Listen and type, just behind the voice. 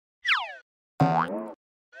夜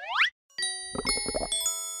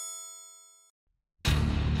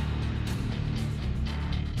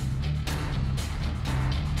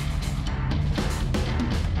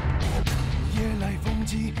来风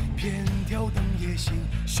急，偏挑灯夜行，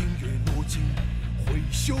星月落尽，回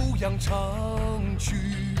休扬长去。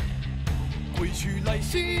归去来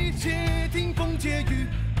兮，且听风解雨，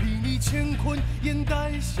比你乾坤，掩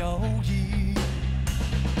盖笑意。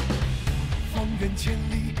方圆千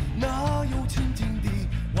里，哪有清净地？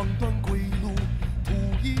望断归路，图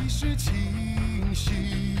一时清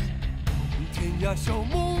晰。天涯小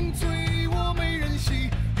梦醉，我美人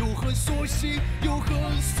兮，有何所惜，有何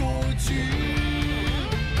所惧？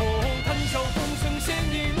哦，谈笑风生，鲜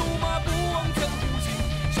衣怒马，不忘江湖情。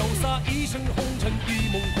潇洒一生红尘，一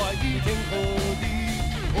梦快意天和地。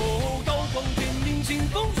哦，刀光剑影，腥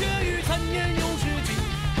风血雨，残年又是尽，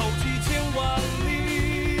豪气千万里。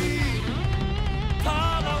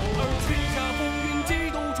踏浪而去，下风云，几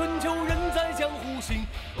度春秋，人在江湖行。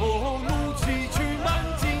哦，怒气驱满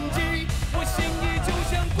荆棘，我心意就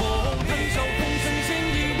像过云。谈笑风生，鲜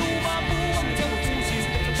衣怒马，不忘江湖情。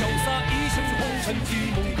潇洒一生红尘，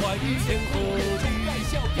一梦快意天和地。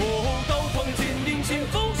哦，刀光剑影，腥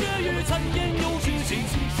风血雨，残年又是尽，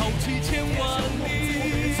豪气千万里。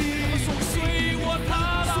随我踏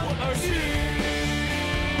浪而去。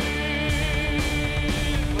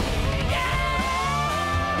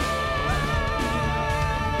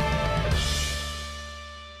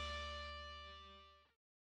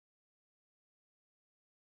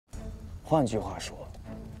换句话说，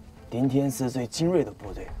丁天赐最精锐的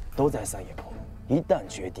部队都在三野坡，一旦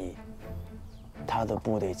决堤，他的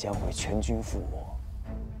部队将会全军覆没。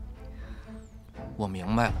我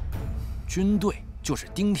明白了，军队就是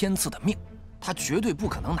丁天赐的命，他绝对不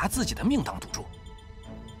可能拿自己的命当赌注。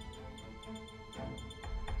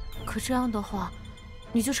可这样的话，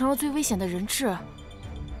你就成了最危险的人质。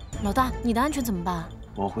老大，你的安全怎么办？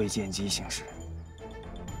我会见机行事。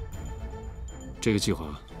这个计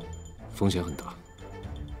划风险很大，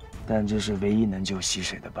但这是唯一能救溪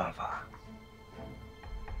水的办法。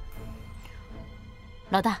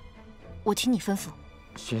老大，我听你吩咐。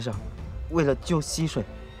学长，为了救溪水，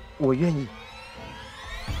我愿意。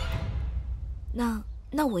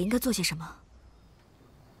那我应该做些什么？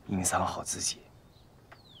隐藏好自己，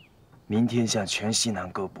明天向全西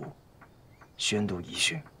南各部宣读遗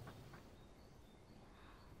训。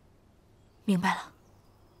明白了。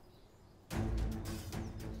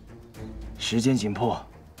时间紧迫，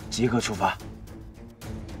即刻出发。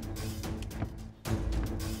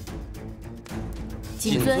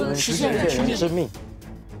谨遵实现人之命。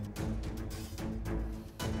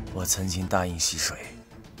我曾经答应溪水，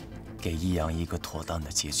给益阳一个妥当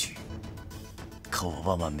的结局，可我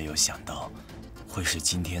万万没有想到，会是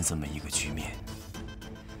今天这么一个局面。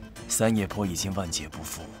三野坡已经万劫不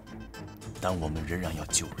复，但我们仍然要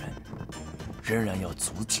救人，仍然要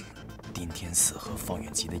阻止丁天赐和方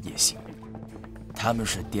远吉的野心。他们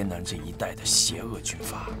是滇南这一带的邪恶军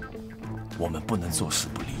阀，我们不能坐视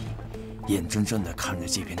不理，眼睁睁地看着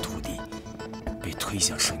这片土地被推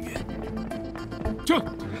向深渊。这。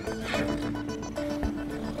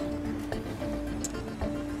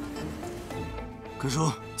可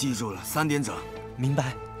叔，记住了，3点整。明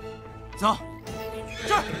白。走。是。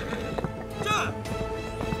是。站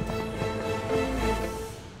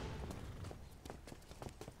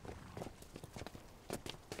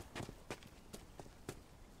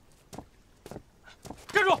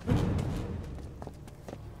住！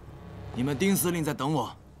你们丁司令在等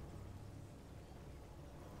我。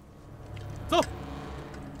走。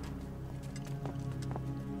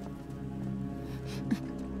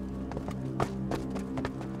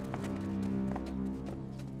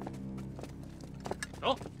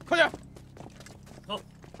走，快点！走。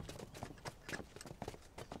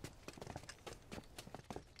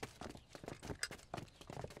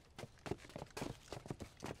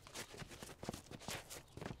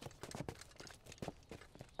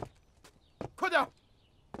快点！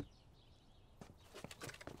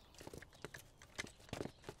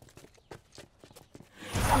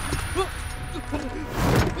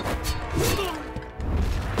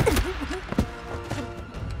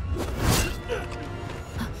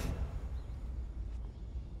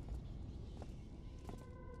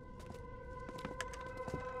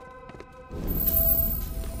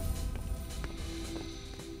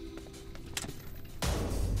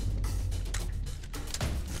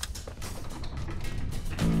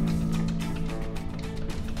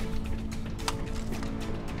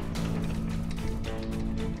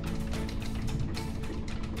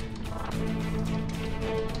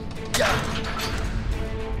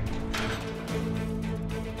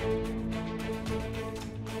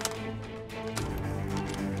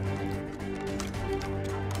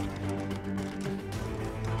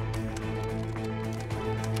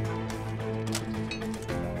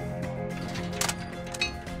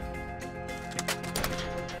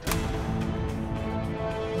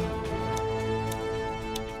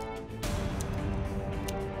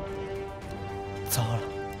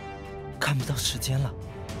看不到时间了。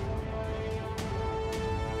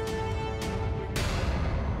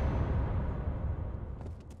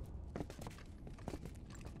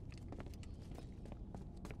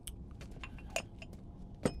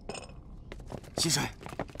溪水，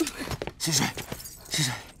溪水，溪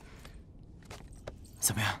水，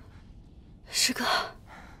怎么样？师哥，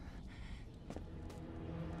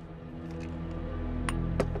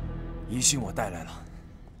遗训我带来了，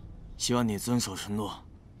希望你遵守承诺，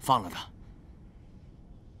放了他。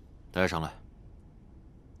带上来。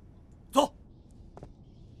走。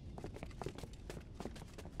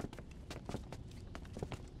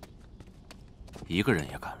一个人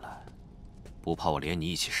也敢来，不怕我连你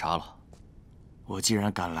一起杀了？我既然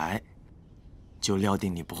敢来，就料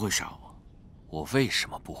定你不会杀我。我为什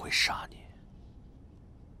么不会杀你？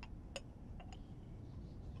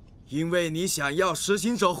因为你想要实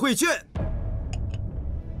行者绘卷。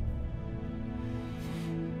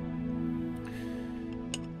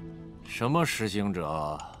什么实行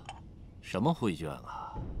者？什么绘卷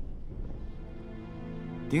啊？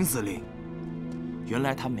丁司令，原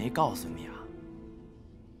来他没告诉你啊。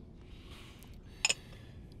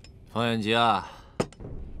方远吉啊，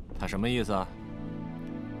他什么意思啊？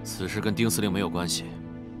此事跟丁司令没有关系，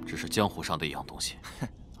只是江湖上的一样东西。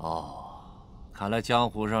哦，看来江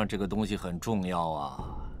湖上这个东西很重要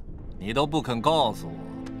啊，你都不肯告诉我。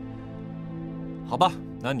好吧，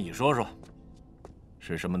那你说说，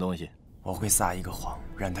是什么东西？我会撒一个谎，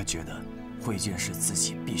让他觉得绘卷是自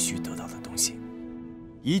己必须得到的东西。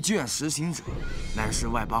一卷实行者，乃是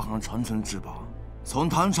外八行传承之宝，从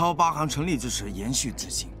唐朝八行成立之时延续至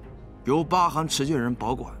今，由八行持卷人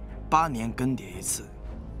保管，8年更迭一次。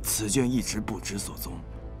此卷一直不知所踪，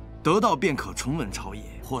得到便可重问朝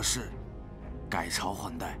野，或是改朝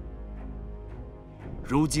换代。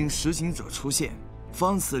如今实行者出现，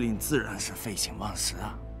方司令自然是废寝忘食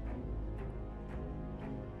啊。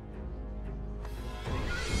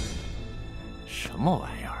什么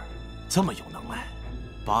玩意儿，这么有能耐？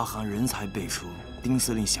八行人才辈出，丁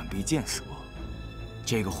司令想必见识过。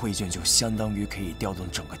这个绘卷就相当于可以调动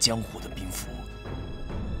整个江湖的兵符。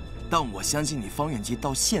但我相信你方远吉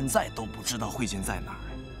到现在都不知道绘卷在哪儿。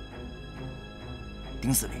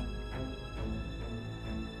丁司令，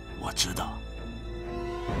我知道。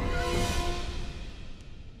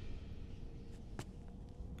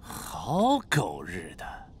好狗日的！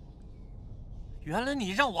原来你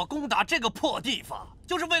让我攻打这个破地方，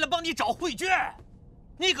就是为了帮你找绘卷，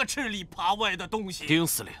你个吃里扒外的东西！丁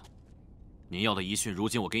司令，您要的遗训，如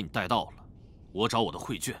今我给你带到了。我找我的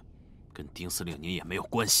绘卷，跟丁司令您也没有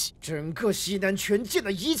关系。整个西南全境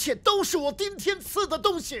的一切都是我丁天赐的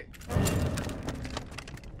东西。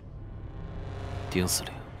丁司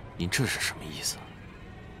令，您这是什么意思？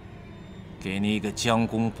给你一个将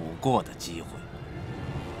功补过的机会。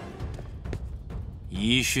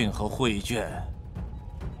遗训和绘卷，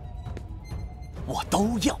我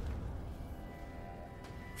都要。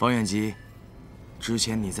方远吉，之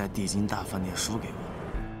前你在帝京大饭店输给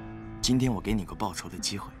我，今天我给你个报仇的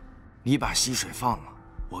机会。你把溪水放了，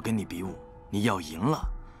我跟你比武。你要赢了，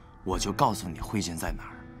我就告诉你绘卷在哪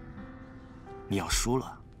儿；你要输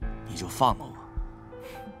了，你就放了我。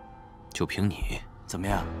就凭你，怎么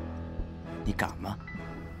样？你敢吗？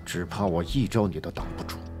只怕我一招你都挡不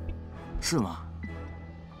住。是吗？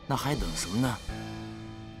那还等什么呢？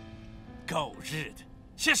狗日的！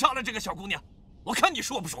先杀了这个小姑娘，我看你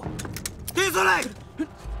说不说。丁司令，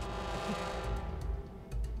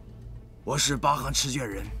我是八行持卷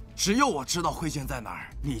人，只有我知道绘卷在哪儿。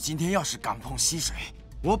你今天要是敢碰溪水，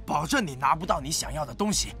我保证你拿不到你想要的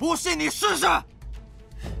东西。不信你试试！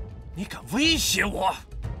你敢威胁我？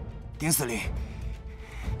丁司令，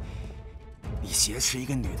你挟持一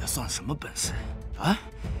个女的算什么本事啊？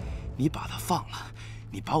你把她放了，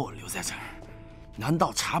你把我留在这儿，难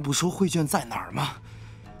道查不出绘卷在哪儿吗？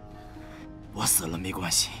我死了没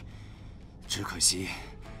关系，只可惜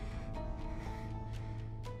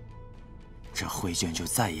这绘卷就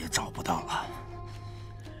再也找不到了。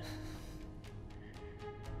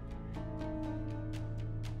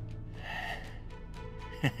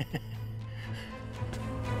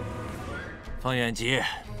方远吉，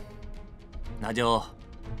那就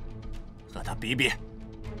和他比比。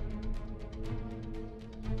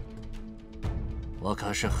我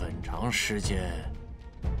可是很长时间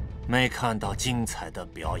没看到精彩的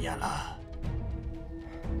表演了。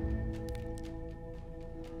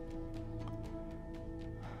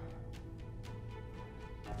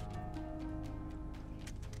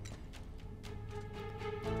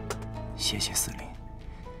谢谢司令。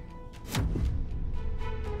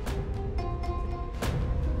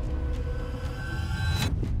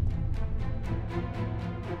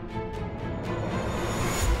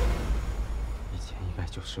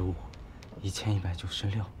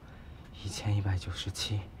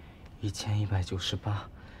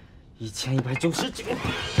1197，1198，1199。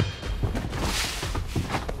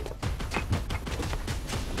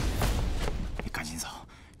你赶紧走，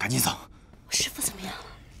赶紧走！师傅怎么样了？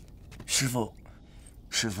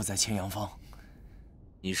师傅在千阳坊。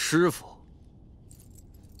你师傅？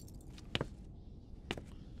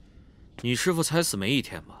你师傅才死没1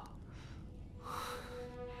天吧？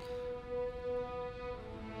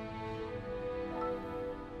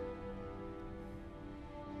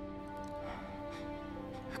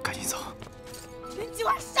 赶紧走！云姬，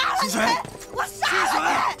我杀了你！溪水，我杀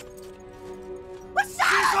了你！我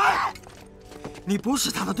杀了你！你不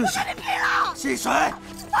是他的对手。我跟你拼了！溪水，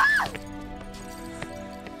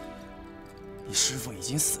你师父已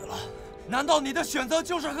经死了，难道你的选择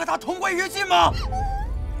就是和他同归于尽吗？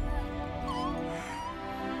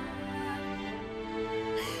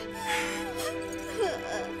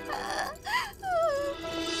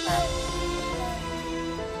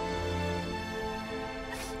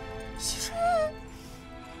溪水，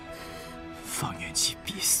方圆期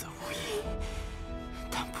必死无疑，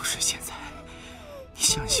但不是现在。你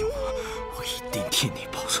相信我，我一定替你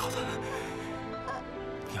报仇的。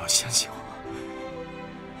你要相信我，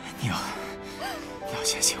你要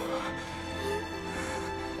相信我。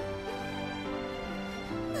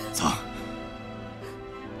走，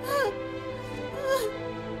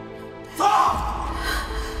走。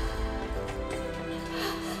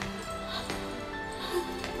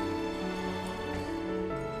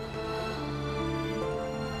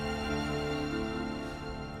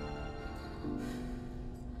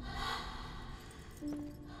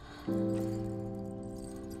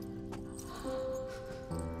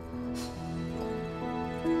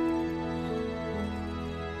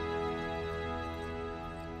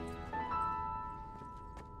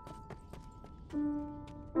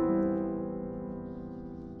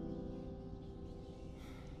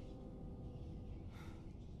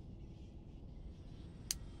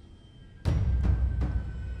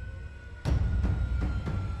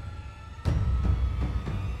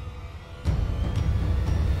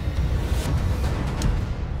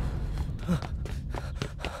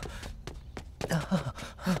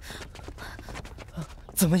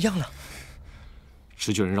 怎么样了？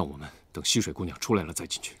石巨人让我们等溪水姑娘出来了再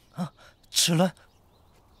进去。啊，齿轮，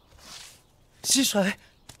溪水，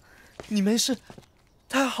你没事，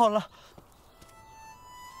太好了。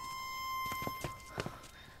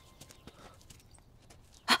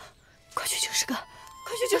啊，快去救师哥！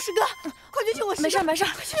快去救师哥！快去救我师哥！没事没事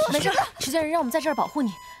快去救我师哥！没事，石家人让我们在这儿保护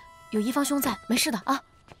你，有一方兄在，没事的啊。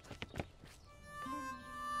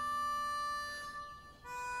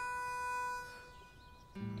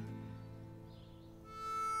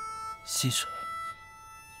 溪水，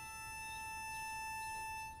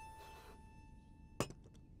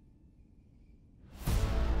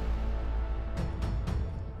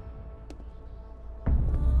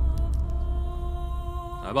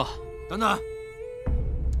来吧，等等，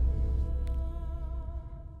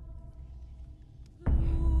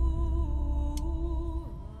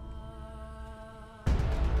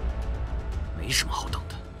没什么好等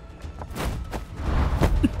的。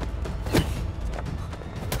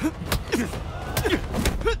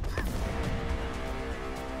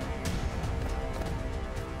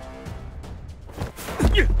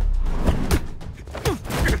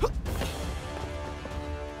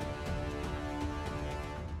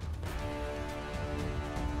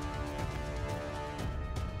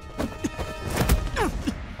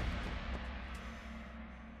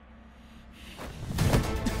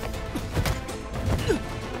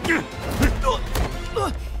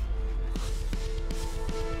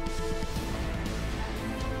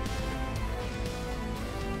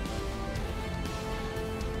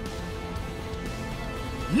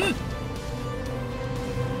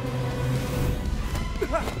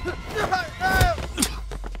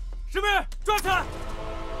 师妹，抓起来！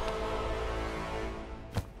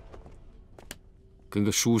跟个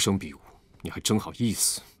书生比武，你还真好意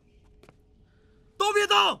思？都别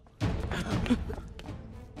动！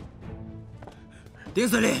丁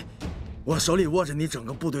司令，我手里握着你整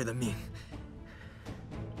个部队的命。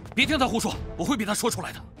别听他胡说，我会比他说出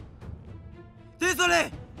来的。丁司令，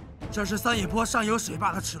这是三野坡上游水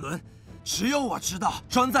坝的齿轮。 只有我知道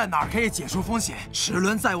装在哪儿可以解除风险。齿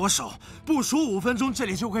轮在我手，不出5分钟，这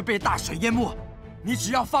里就会被大水淹没。你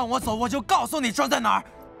只要放我走，我就告诉你装在哪儿。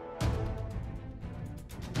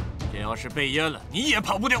这要是被淹了，你也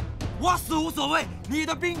跑不掉。我死无所谓，你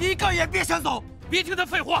的兵一个也别想走。别听他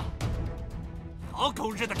废话，好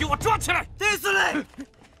狗日的，给我抓起来！丁司令，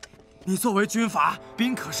你作为军阀，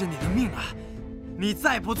兵可是你的命啊！你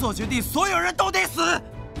再不做决定，所有人都得死！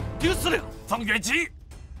丁司令，放远击，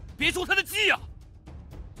别出他的计呀！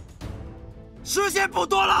时间不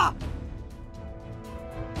多了。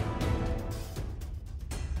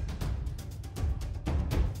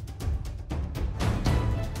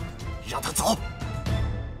 让他走！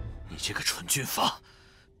你这个蠢军阀，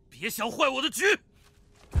别想坏我的局！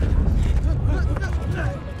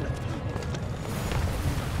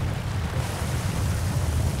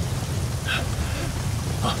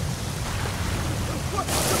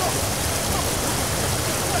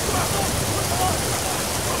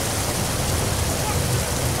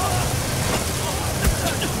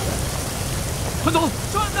潘总，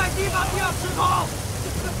正在敌方第二时空。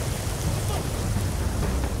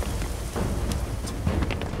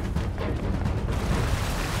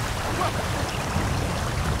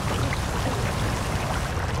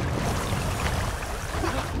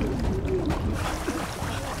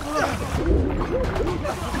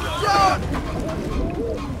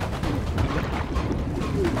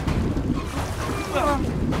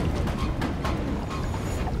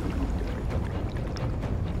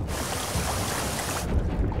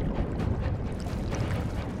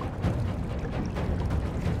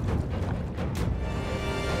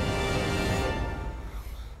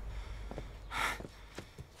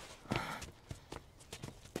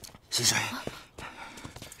 是谁？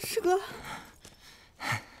师哥，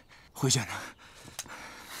回卷呢？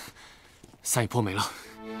三野坡没了，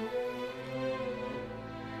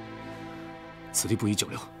此地不宜久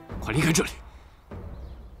留，快离开这里！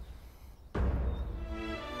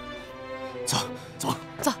走，走，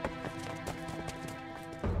走。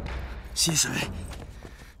溪水，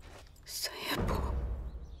三野坡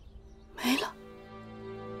没了。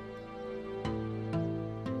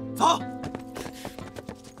走。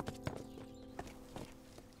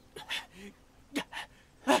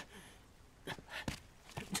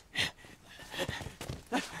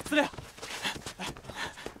 司令，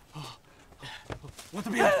我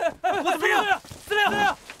的兵，我的兵，司令，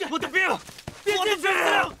我的兵，我的兵，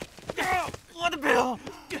我的兵，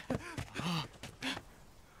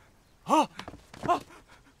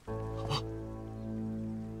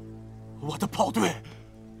我的炮队，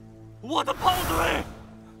我的炮队，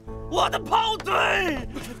我的炮队，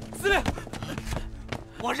司令，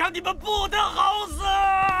我让你们不得好死！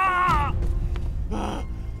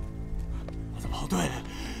我的炮队。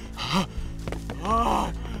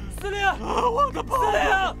 司令，我的炮！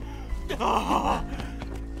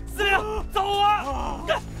司令，走啊！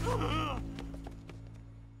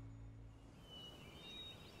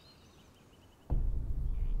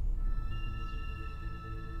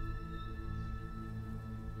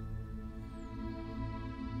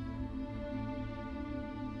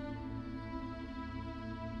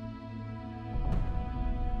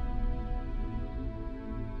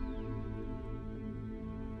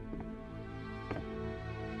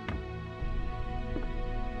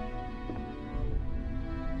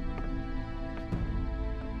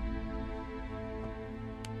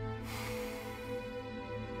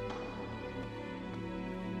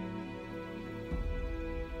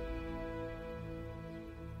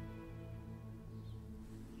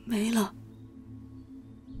没了，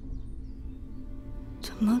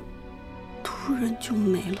怎么突然就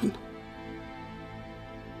没了呢？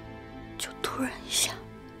就突然一下。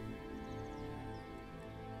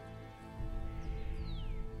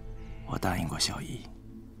我答应过小姨，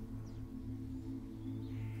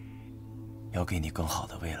要给你更好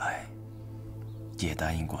的未来，也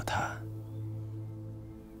答应过她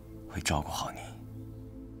会照顾好你，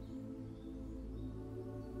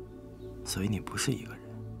所以你不是一个人。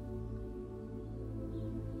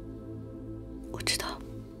 我知道，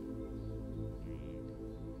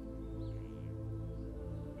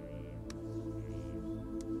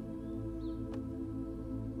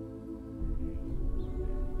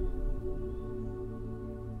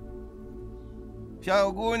小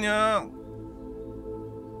姑娘，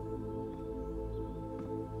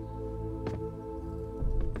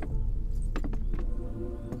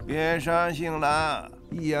别伤心了，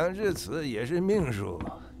一阳至此也是命数，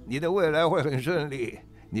你的未来会很顺利。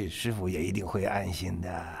 你师父也一定会安心的。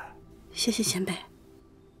谢谢前辈。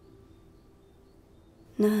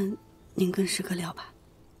那您跟师哥聊吧。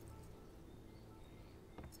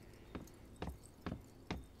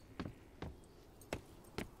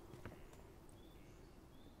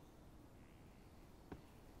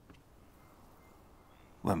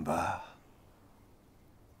问吧。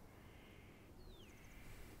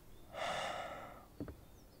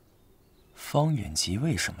方远吉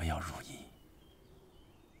为什么要入役？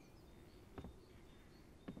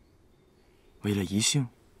 为了宜兴，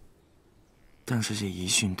但是这遗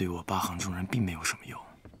训对我八行中人并没有什么用，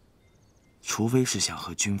除非是想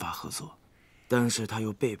和军阀合作，但是他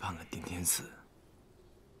又背叛了顶天寺，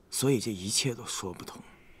所以这一切都说不通。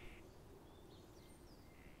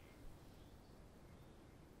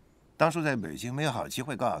当初在北京没有好机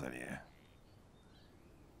会告诉你，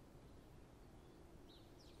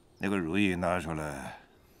那个如意拿出来。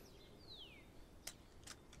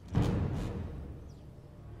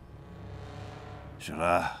 是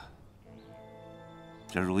了，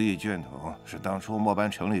这如意卷筒是当初末班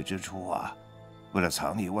成立之初啊，为了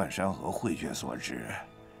藏匿万山河绘卷所制，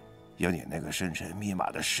有你那个生辰密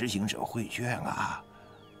码的实行者绘卷啊，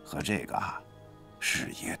和这个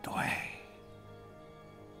是一对。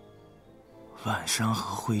万山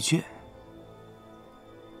河绘卷，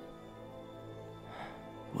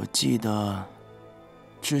我记得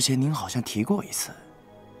之前您好像提过一次。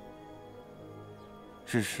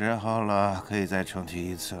 是时候了，可以再重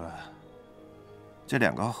提一次了。这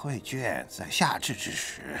两个绘卷在夏至之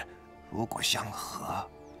时，如果相合，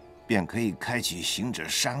便可以开启行者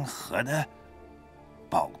山河的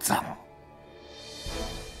宝藏。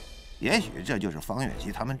也许这就是方远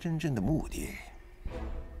吉他们真正的目的。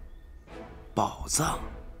宝藏，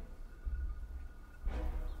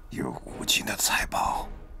有无尽的财宝，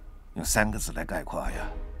用3个字来概括呀：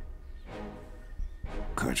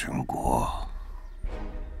可成国。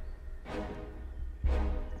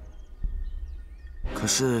 可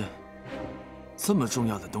是，这么重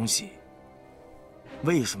要的东西，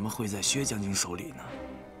为什么会在薛将军手里呢？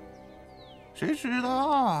谁知道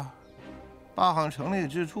啊？八行成立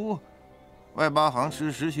之初，外八行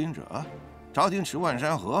持实行者，朝廷持万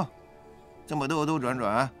山河，这么兜兜转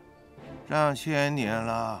转，上千年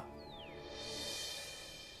了。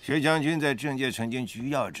薛将军在政界曾经居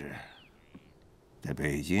要职，在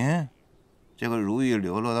北京，这个如意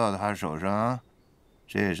流落到他手上。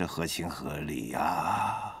 这也是合情合理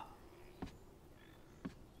呀，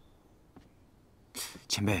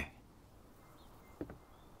前辈。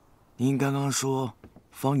您刚刚说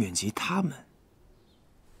方远吉他们，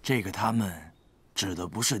这个他们指的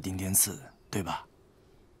不是顶天寺，对吧？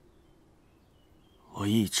我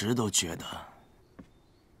一直都觉得，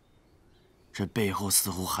这背后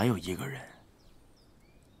似乎还有一个人。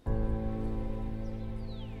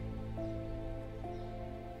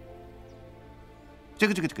 这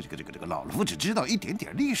个，老夫只知道一点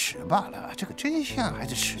点历史罢了。这个真相还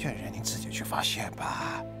是持卷人您自己去发现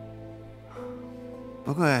吧。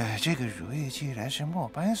不过，这个如意既然是末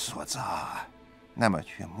班所造，那么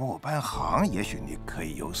去末班行，也许你可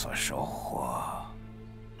以有所收获。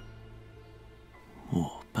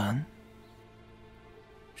末班，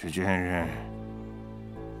持卷人，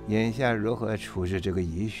眼下如何处置这个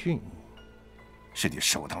遗训，是你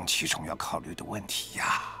首当其冲要考虑的问题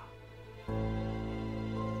呀。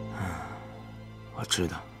 我知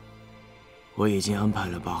道，我已经安排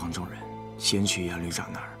了八行众人先去杨旅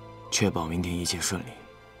长那儿，确保明天一切顺利。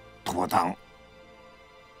妥当，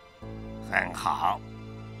很好。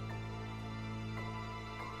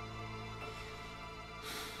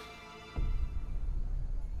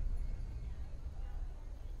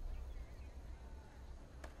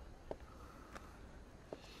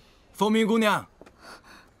风鸣姑娘，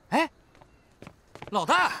哎，老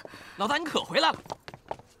大，老大，你可回来了！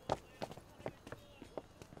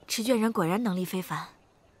 持卷人果然能力非凡，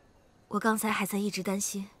我刚才还在一直担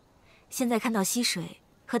心，现在看到溪水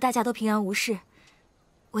和大家都平安无事，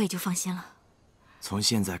我也就放心了。从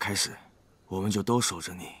现在开始，我们就都守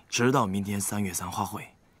着你，直到明天3月3花会。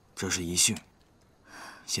这是遗训，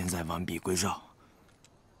现在完璧归赵。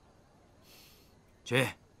去，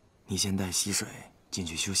你先带溪水进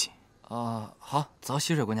去休息。好，走，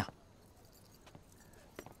溪水姑娘。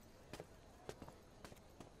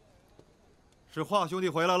 是华兄弟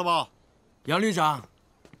回来了吗？杨旅长，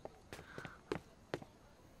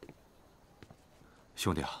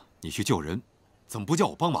兄弟啊，你去救人，怎么不叫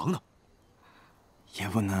我帮忙呢？也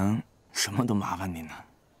不能什么都麻烦您呢。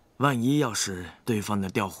万一要是对方的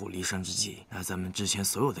调虎离山之计，那咱们之前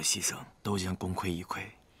所有的牺牲都将功亏一篑。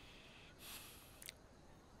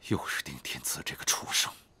又是顶天赐这个畜生！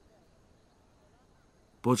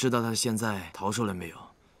不知道他现在逃出来没有？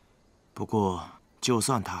不过，就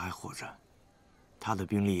算他还活着。 他的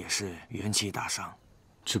兵力也是元气大伤，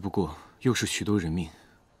只不过又是许多人命。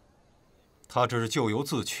他这是咎由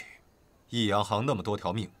自取，益阳行那么多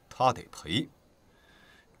条命，他得赔。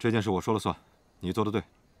这件事我说了算，你做得对，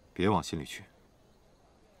别往心里去。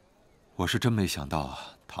我是真没想到，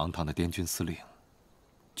堂堂的滇军司令，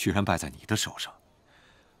居然败在你的手上。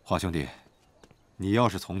华兄弟，你要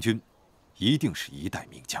是从军，一定是一代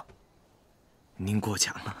名将。您过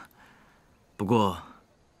奖了，不过。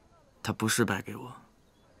他不是败给我，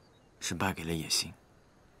是败给了野心。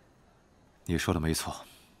你说的没错，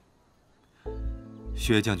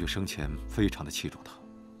薛将军生前非常的器重他。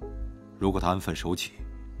如果他安分守己，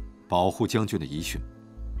保护将军的遗训，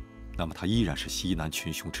那么他依然是西南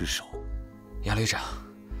群雄之首。杨旅长，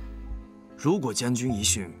如果将军遗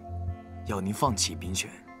训要您放弃兵权，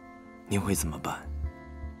您会怎么办？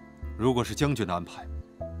如果是将军的安排，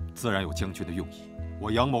自然有将军的用意。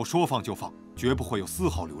我杨某说放就放，绝不会有丝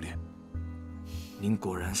毫留恋。您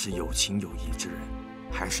果然是有情有义之人，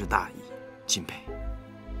还是大义，敬佩。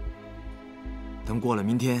等过了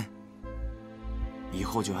明天，以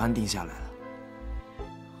后就安定下来了。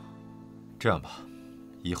这样吧，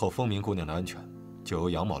以后风鸣姑娘的安全就由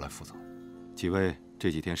杨某来负责。几位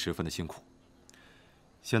这几天十分的辛苦。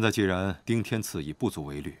现在既然丁天赐已不足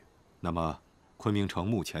为虑，那么昆明城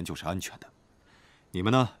目前就是安全的。你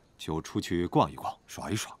们呢，就出去逛一逛，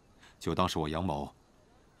耍一耍，就当是我杨某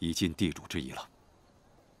已尽地主之谊了。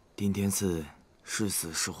丁天赐是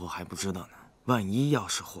死是活还不知道呢，万一要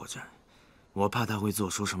是活着，我怕他会做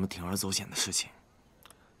出什么铤而走险的事情。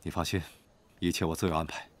你放心，一切我自有安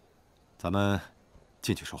排。咱们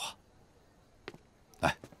进去说话。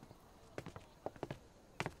来。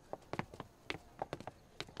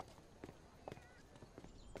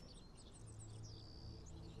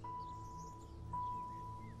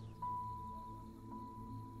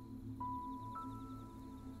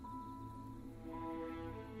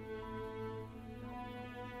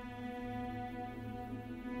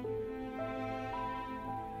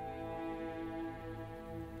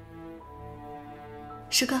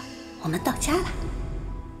师哥，我们到家了。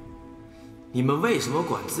你们为什么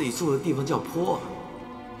管自己住的地方叫坡？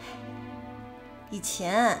以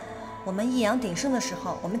前我们益阳鼎盛的时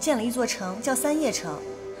候，我们建了一座城，叫三叶城。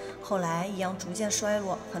后来益阳逐渐衰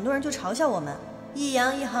落，很多人就嘲笑我们，益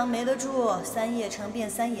阳一行没得住，三叶城变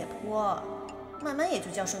三野坡，慢慢也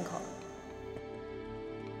就叫顺口了。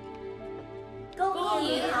恭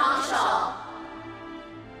迎行首。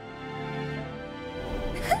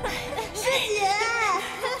师姐，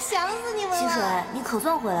想死你们了！溪水，你可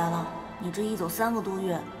算回来了。你这一走3个多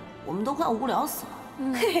月，我们都快无聊死了。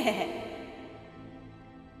嘿嘿嘿。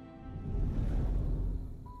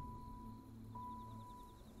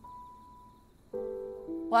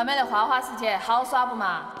外面的花花世界好耍不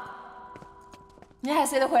嘛？你还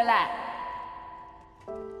舍得回来？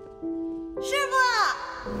师傅，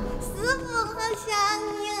好想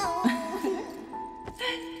你哦。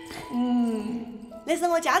那是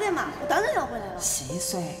我家的嘛，我当然要回来了。溪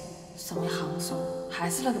水，身为行首，还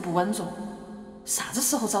是那个不稳重。啥子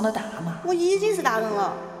时候长得大嘛？我已经是大人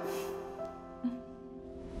了。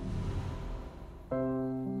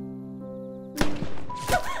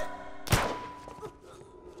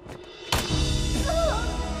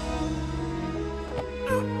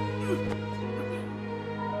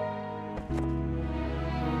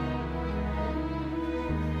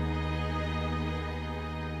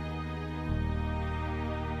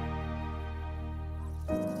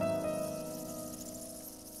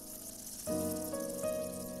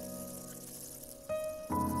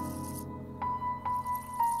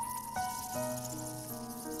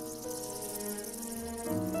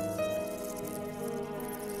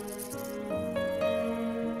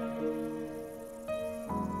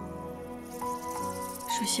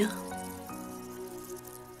书香，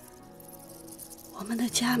我们的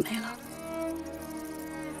家没了，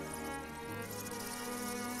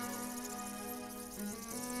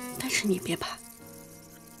但是你别怕，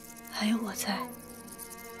还有我在，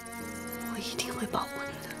我一定会保护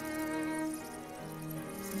你的。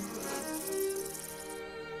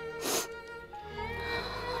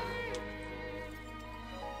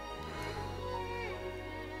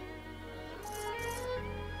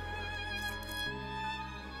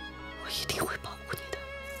一定会保护你的。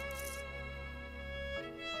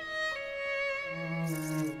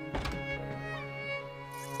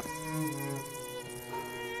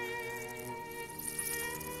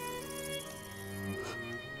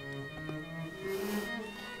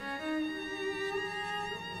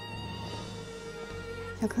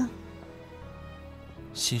小哥，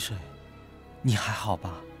溪水，你还好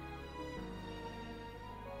吧？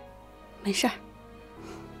没事儿。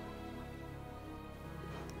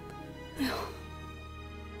哎呦，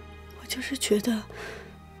我就是觉得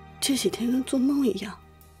这几天跟做梦一样。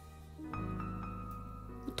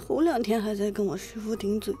我头2天还在跟我师父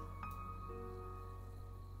顶嘴，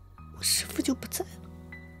我师父就不在了。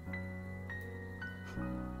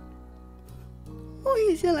我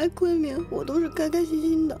以前来昆明，我都是开开心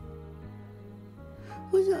心的。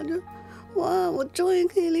我想着，哇，我终于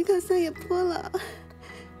可以离开三野坡了。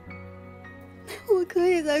我我可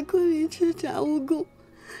以在昆明吃炸蜈蚣、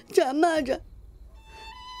炸蚂蚱、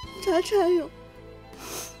炸蚕蛹，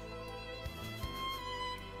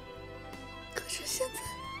可是现在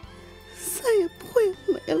再也不会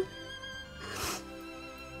没了。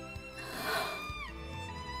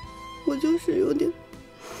我就是有点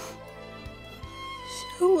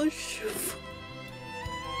想我师父。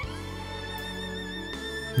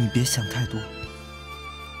你别想太多。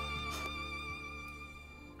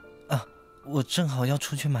啊，我正好要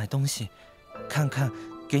出去买东西，看看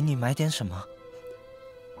给你买点什么。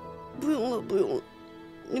不用了，不用了，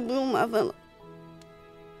你不用麻烦了。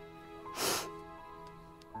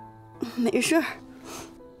没事儿，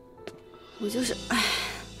我就是，哎，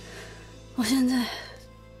我现在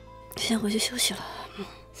先回去休息了。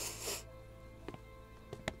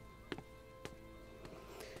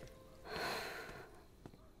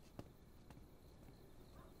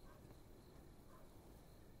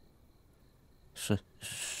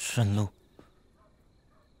顺路。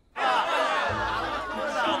看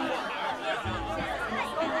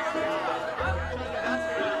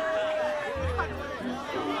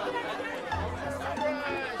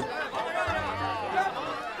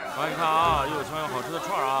一看啊，又有香又好吃的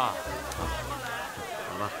串啊！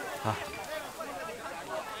好吧，啊，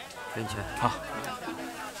给你钱。好，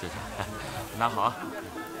谢谢。拿好啊。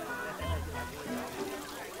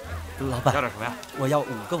老板，要点什么呀？我要5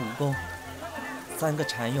个蜈蚣，3个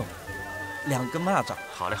蚕蛹，2个蚂蚱。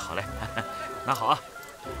好嘞，好嘞，拿好啊！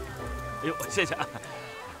哎呦，谢谢。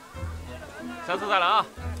下次再来啊！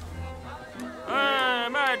哎，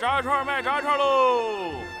卖炸串，卖炸串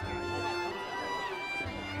喽！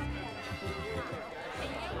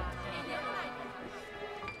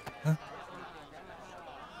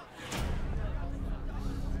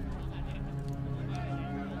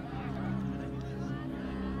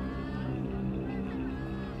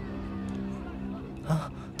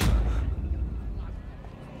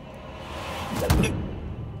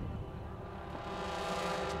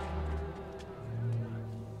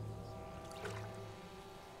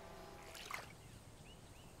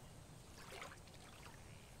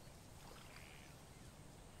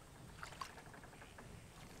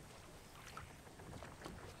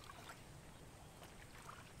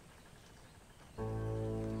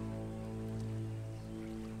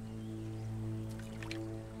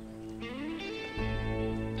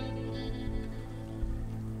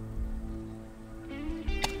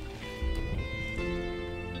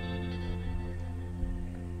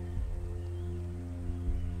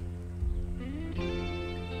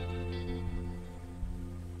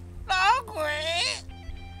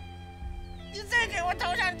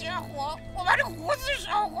头上点火，我把这胡子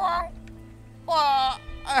烧光。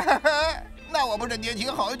那我不是年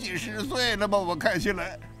轻好几十岁了吗？我看起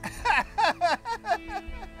来，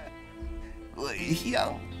桂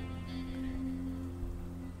香，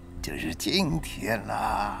就是今天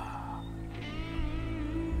啦。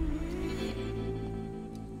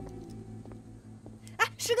哎，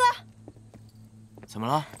师哥，怎么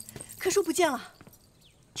了？柯叔不见了，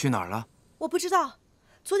去哪儿了？我不知道。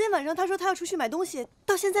昨天晚上他说他要出去买东西，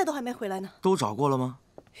到现在都还没回来呢。都找过了吗？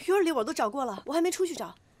院里我都找过了，我还没出去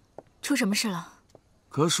找。出什么事了？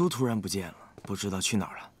柯叔突然不见了，不知道去哪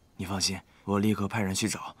儿了。你放心，我立刻派人去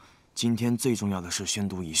找。今天最重要的是宣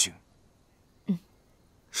读遗训。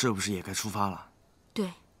是不是也该出发了？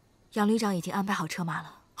对，杨旅长已经安排好车马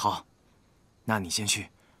了。好，那你先去，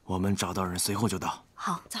我们找到人随后就到。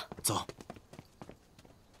好，走。走。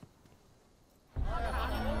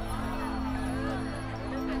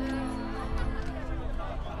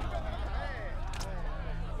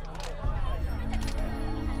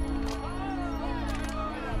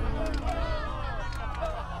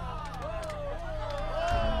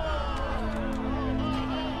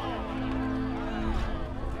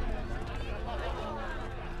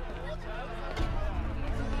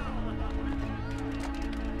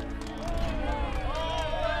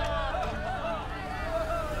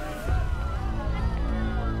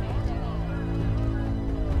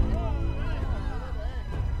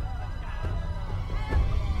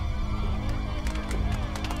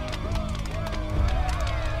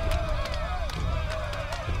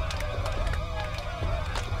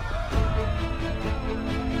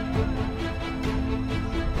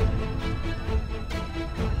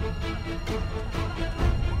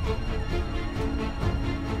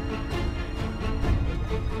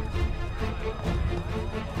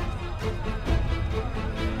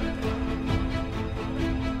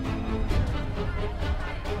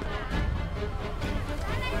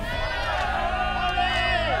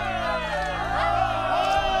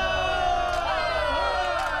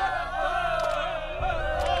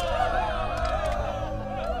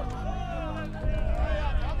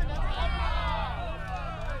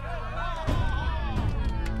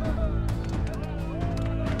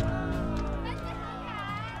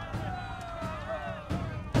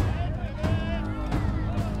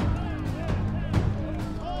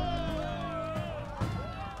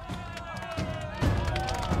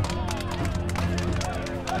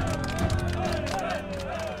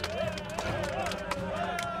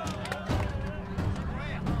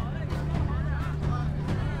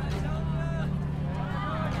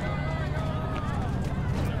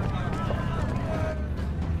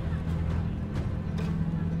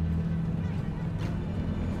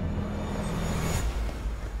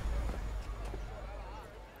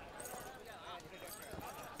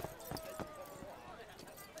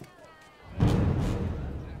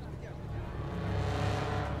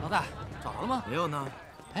找着了吗？没有呢。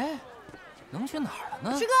哎，能去哪儿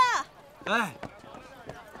了呢？师哥，哎，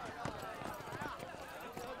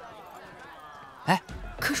哎，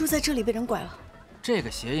柯叔在这里被人拐了。这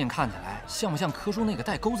个鞋印看起来像不像柯叔那个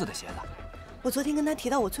带钩子的鞋子？我昨天跟他提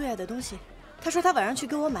到我最爱的东西，他说他晚上去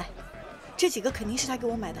给我买。这几个肯定是他给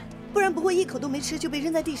我买的，不然不会一口都没吃就被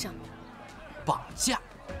扔在地上。绑架？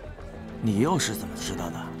你又是怎么知道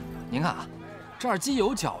的？您看啊，这儿既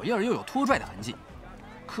有脚印又有拖拽的痕迹，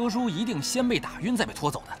柯叔一定先被打晕再被拖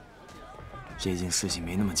走的。这件事情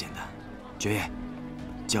没那么简单，爵爷，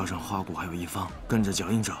叫上花鼓还有一方，跟着脚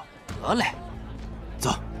印找。得嘞，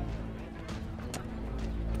走。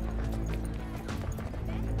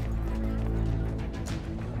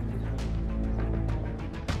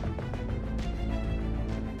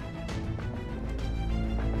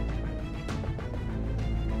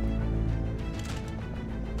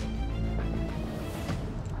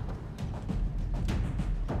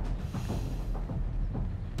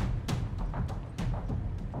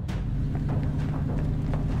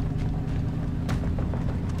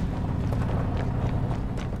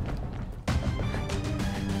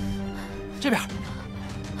这边，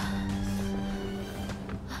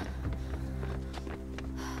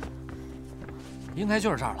应该就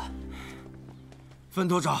是这儿了。分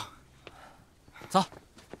头找，走。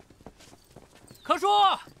柯叔，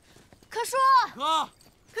柯叔，哥，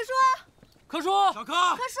柯叔，柯叔，小柯，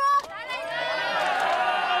柯叔。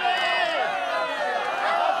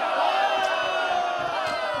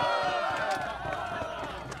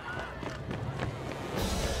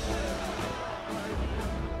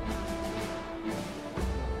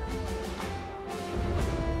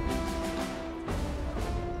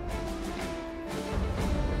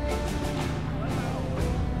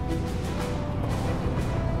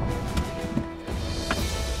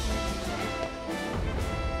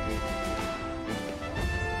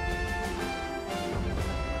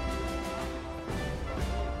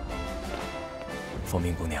凤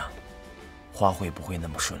鸣姑娘，花会不会那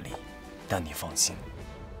么顺利，但你放心，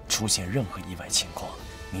出现任何意外情况，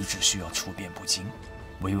你只需要处变不惊，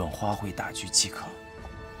维稳花会大局即可。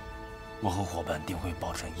我和伙伴定会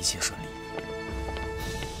保证一切顺利。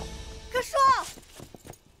柯叔，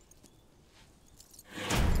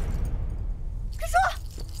柯叔，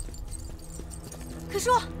柯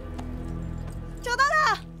叔，找到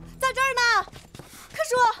了，在这儿呢。柯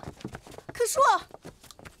叔，柯叔。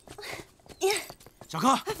小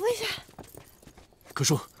柯，扶一下。柯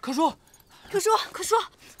叔，柯叔，柯叔，柯叔，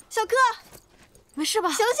小柯，没事吧？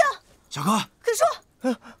醒醒！小柯，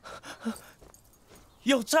柯叔，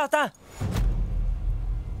有炸弹！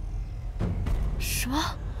什么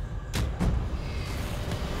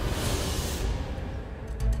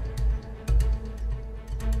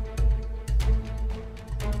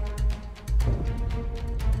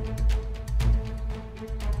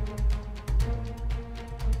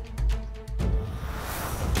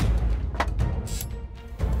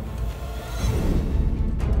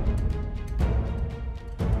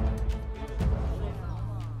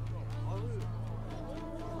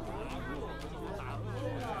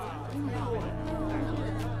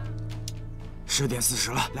？10点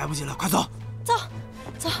40了，来不及了，快走！走，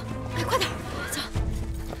走，哎，快点，走。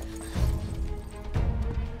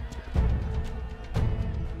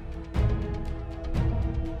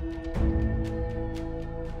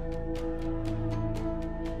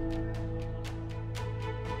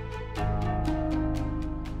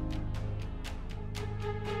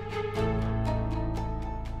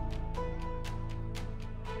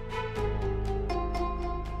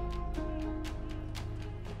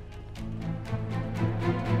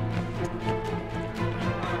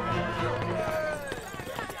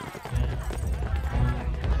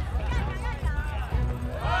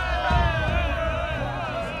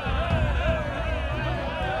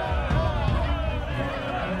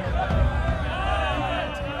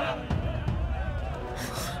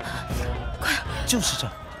就是这。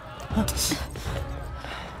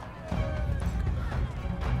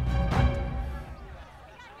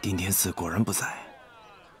丁天赐果然不在。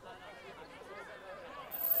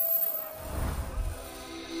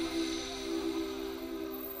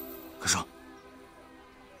柯叔，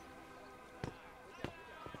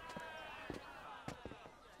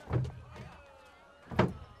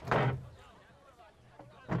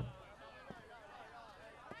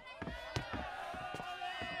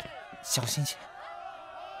小心些。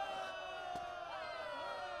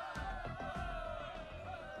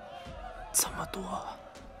这么多，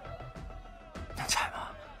能拆吗？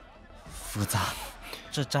复杂，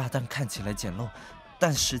这炸弹看起来简陋，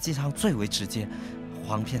但实际上最为直接。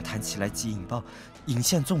簧片弹起来即引爆，引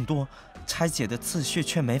线众多，拆解的次序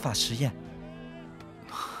却没法实验。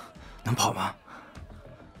能跑吗？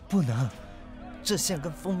不能，这线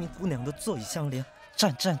跟蜂蜜姑娘的座椅相连，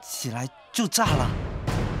站起来就炸了。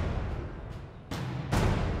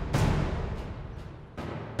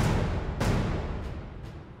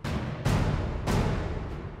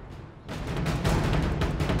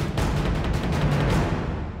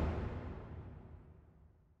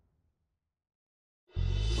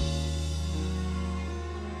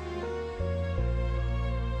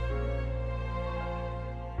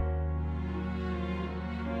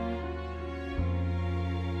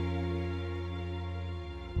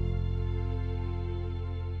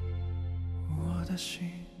我的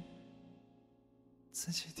心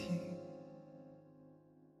自己听，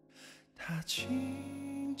它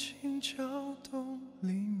轻轻搅动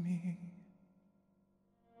黎明。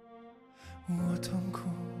我痛苦，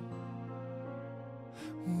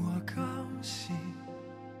我高兴，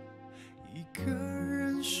一个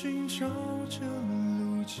人寻找着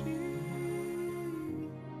路径。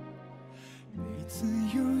每次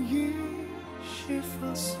有一些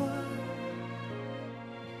发酸，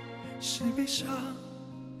是悲伤，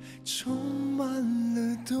充满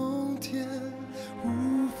了冬天，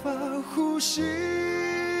无法呼吸。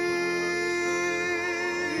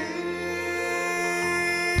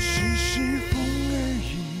只是风而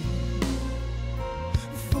已，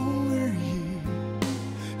风而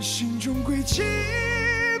已，心中归期，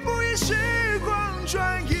不以时光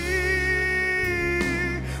转移。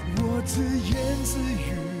我自言自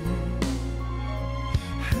语，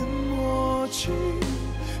很默契，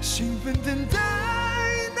兴奋等待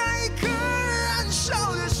那一刻燃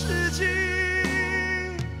烧的时机。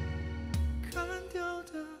看掉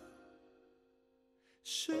的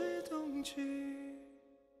是冬季，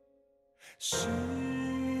是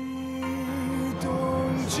冬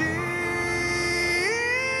季。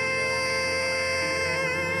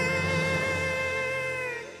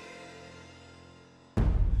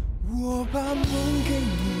我把梦给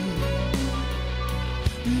你，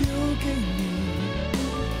留给你，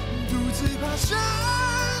独自爬上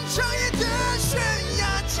长夜的悬崖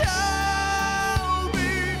峭壁。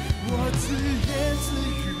我自言自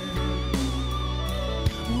语，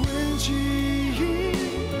问记忆，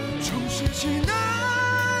重拾起那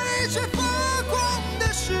一切发光的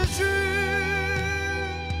诗句，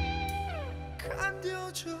看掉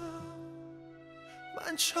这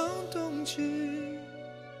漫长冬季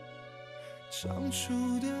长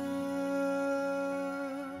出的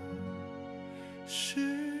是